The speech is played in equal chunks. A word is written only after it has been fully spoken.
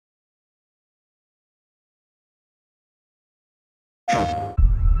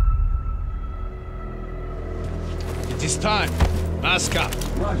It is time. Mask up.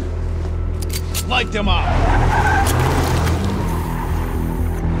 Roger. Light them up.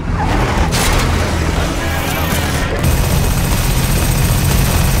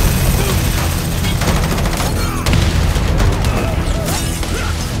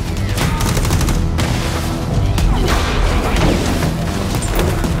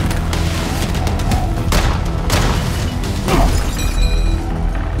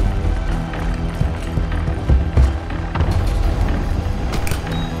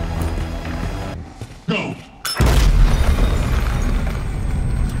 Go!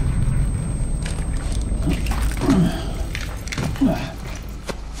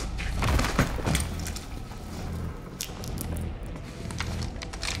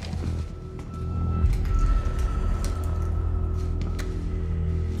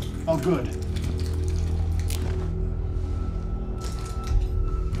 All good.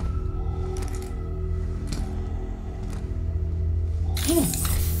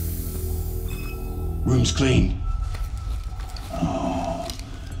 Room's clean. Oh,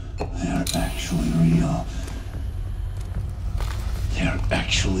 they're actually real. They're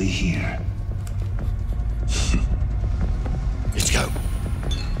actually here. Let's go.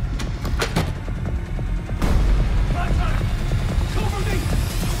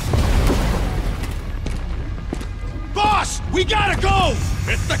 Boss, we gotta go!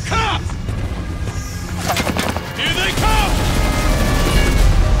 It's the cops! Here they come!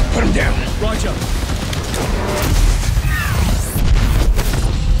 Put them down. Roger.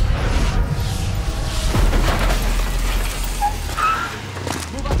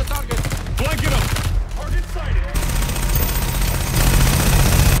 Move out the target. Blanket them. Target sighted.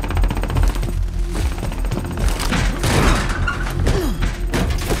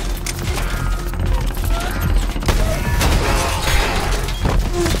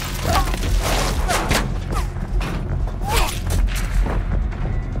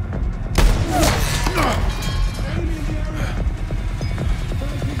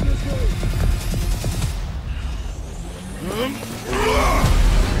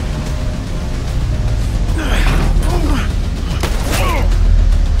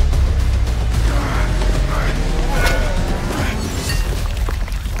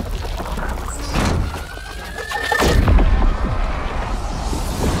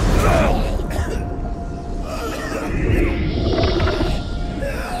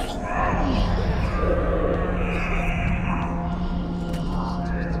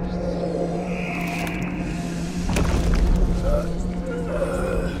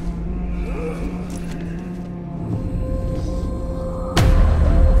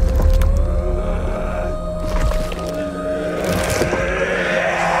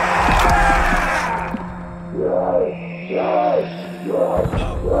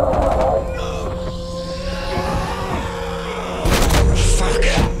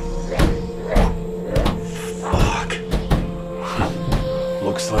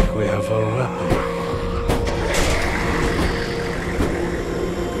 Looks like we have a weapon.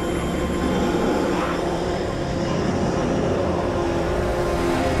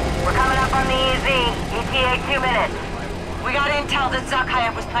 We're coming up on the EZ. ETA 2 minutes. We got intel that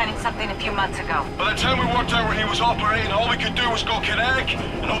Zakhaev was planning something a few months ago. By the time we worked out where he was operating, all we could do was go kinetic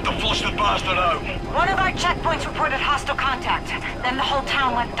and hope to flush the bastard out. One of our checkpoints reported hostile contact. Then the whole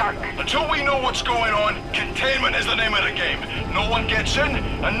town went dark. Until we know what's going on, containment is the name of the game. No one gets in,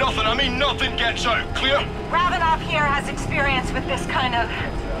 and nothing, I mean nothing gets out. Clear? Ravenov here has experience with this kind of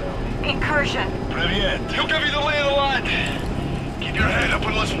incursion. Brilliant. He'll give you the lay of the land. Keep your head up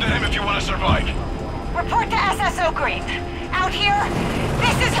and listen to him if you want to survive. Report to SSO Green. Out here,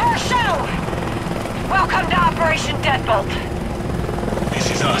 this is her show! Welcome to Operation Deadbolt. This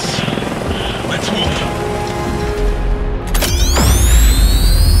is us. Let's move.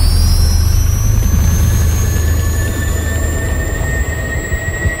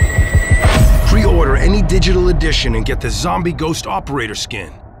 Pre-order any digital edition and get the Zombie Ghost Operator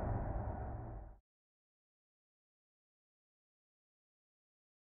skin.